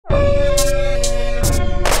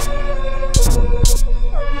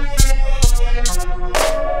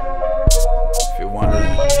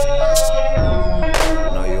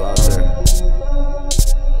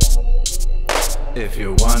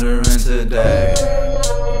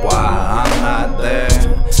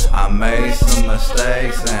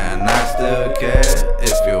mistakes and I still care.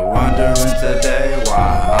 If you're wondering today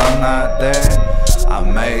why I'm not there, I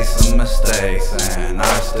made some mistakes and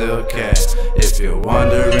I still care. If you're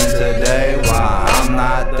wondering today why I'm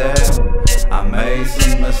not there, I made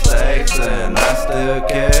some mistakes and I still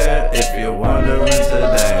care. If you're wondering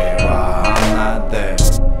today why I'm not there,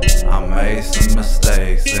 I made some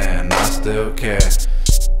mistakes and I still care.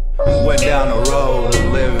 Went down the road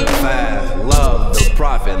of living fast. Love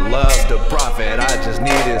the profit, I just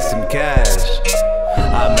needed some cash.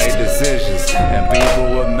 I made decisions and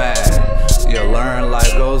people were mad. You learn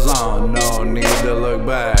life goes on, no need to look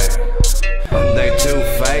back. They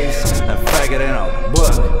two-faced and fake it in a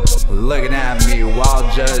book, looking at me while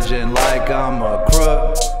judging like I'm a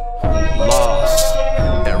crook. Lost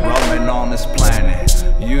and roaming on this planet,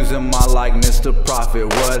 using my likeness to profit.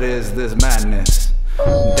 What is this madness?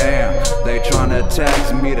 Damn, they tryna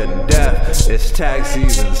tax me to death. It's tax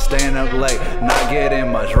season, staying up late, not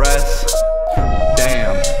getting much rest.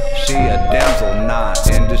 Damn, she a damsel not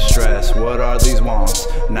in distress. What are these wants?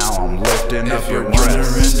 Now I'm lifting up her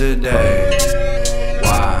dress. If you're wondering today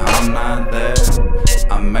why I'm not there,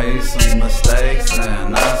 I made some mistakes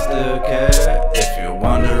and I still care. If you're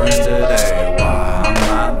wondering today why I'm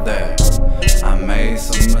not there, I made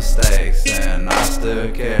some mistakes and I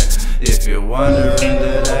still care. If you're wondering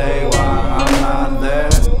today why I'm not there,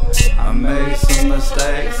 I made some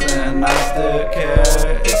mistakes and I still care.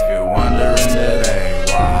 If you're wondering today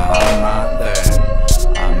why I'm not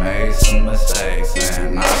there, I made some mistakes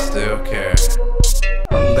and I still care.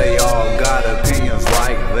 They all got opinions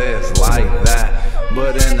like this, like that,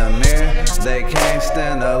 but in the mirror, they can't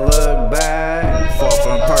stand to look back. Far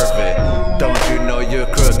from perfect, don't you know you're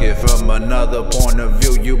crooked? From another point of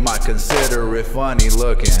view, you might consider it funny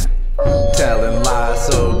looking. Telling lies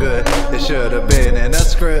so good, it should have been in a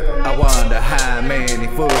script. I wonder how many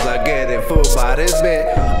fools are getting fooled by this bit.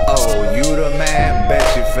 Oh, you the man,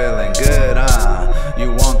 bet you feeling good,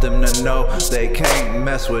 You want them to know they can't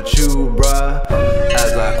mess with you, bruh.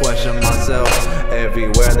 As I question myself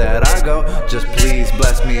everywhere that I go, just please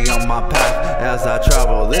bless me on my path as I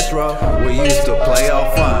travel this road. We used to play all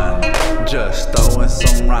fun, just throwing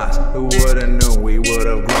some rocks. Who would've knew we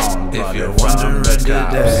would've grown? If you're wondering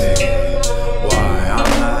today why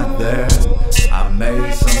I'm not there, I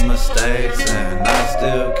made some mistakes and I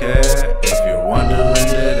still care. If you're wondering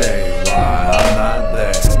today why I'm not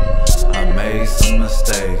there, I made some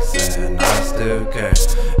mistakes and I still care.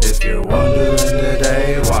 If you're wondering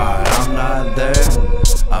today why I'm not there,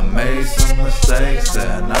 I made some mistakes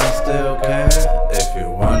and